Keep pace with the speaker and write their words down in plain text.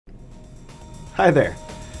Hi there!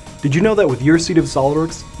 Did you know that with your seat of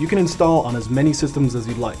SolidWorks, you can install on as many systems as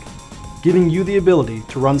you'd like, giving you the ability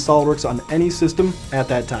to run SolidWorks on any system at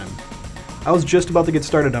that time? I was just about to get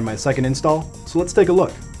started on my second install, so let's take a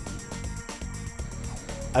look.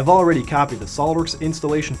 I've already copied the SolidWorks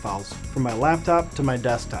installation files from my laptop to my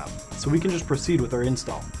desktop, so we can just proceed with our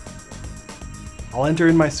install. I'll enter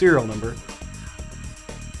in my serial number,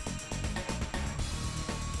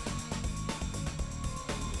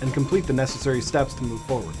 and complete the necessary steps to move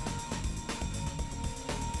forward.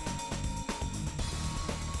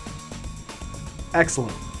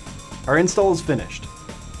 Excellent! Our install is finished.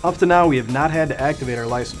 Up to now we have not had to activate our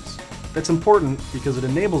license. That's important because it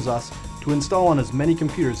enables us to install on as many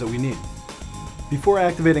computers that we need. Before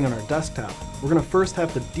activating on our desktop, we're going to first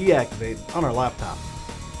have to deactivate on our laptop.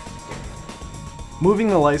 Moving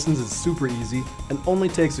the license is super easy and only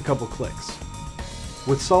takes a couple clicks.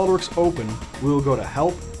 With SolidWorks open, we will go to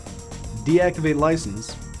Help, Deactivate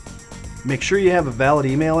License, make sure you have a valid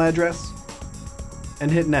email address,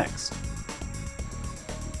 and hit Next.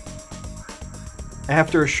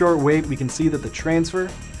 After a short wait, we can see that the transfer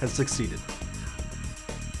has succeeded.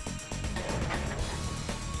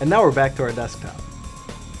 And now we're back to our desktop.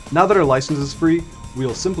 Now that our license is free, we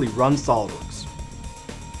will simply run SolidWorks.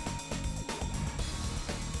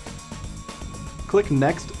 Click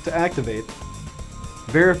Next to activate,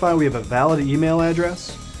 verify we have a valid email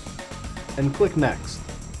address, and click Next.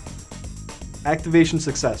 Activation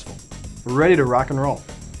successful. We're ready to rock and roll.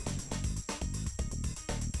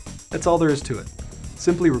 That's all there is to it.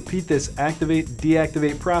 Simply repeat this activate,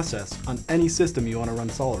 deactivate process on any system you want to run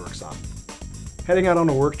SolidWorks on. Heading out on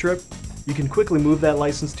a work trip, you can quickly move that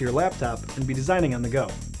license to your laptop and be designing on the go.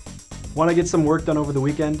 Want to get some work done over the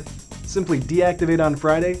weekend? Simply deactivate on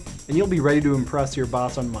Friday and you'll be ready to impress your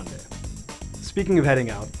boss on Monday. Speaking of heading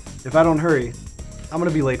out, if I don't hurry, I'm going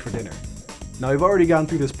to be late for dinner. Now we've already gone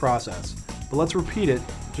through this process, but let's repeat it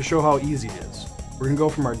to show how easy it is. We're going to go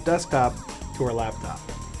from our desktop to our laptop.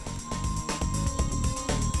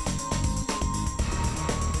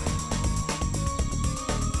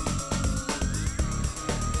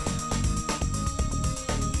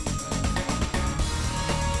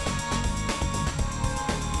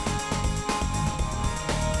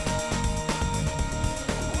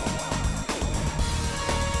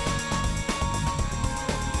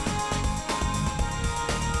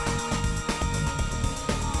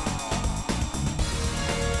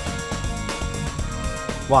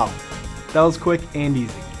 Wow, that was quick and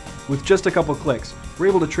easy. With just a couple clicks, we're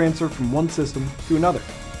able to transfer from one system to another.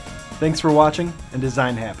 Thanks for watching and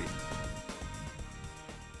design happy.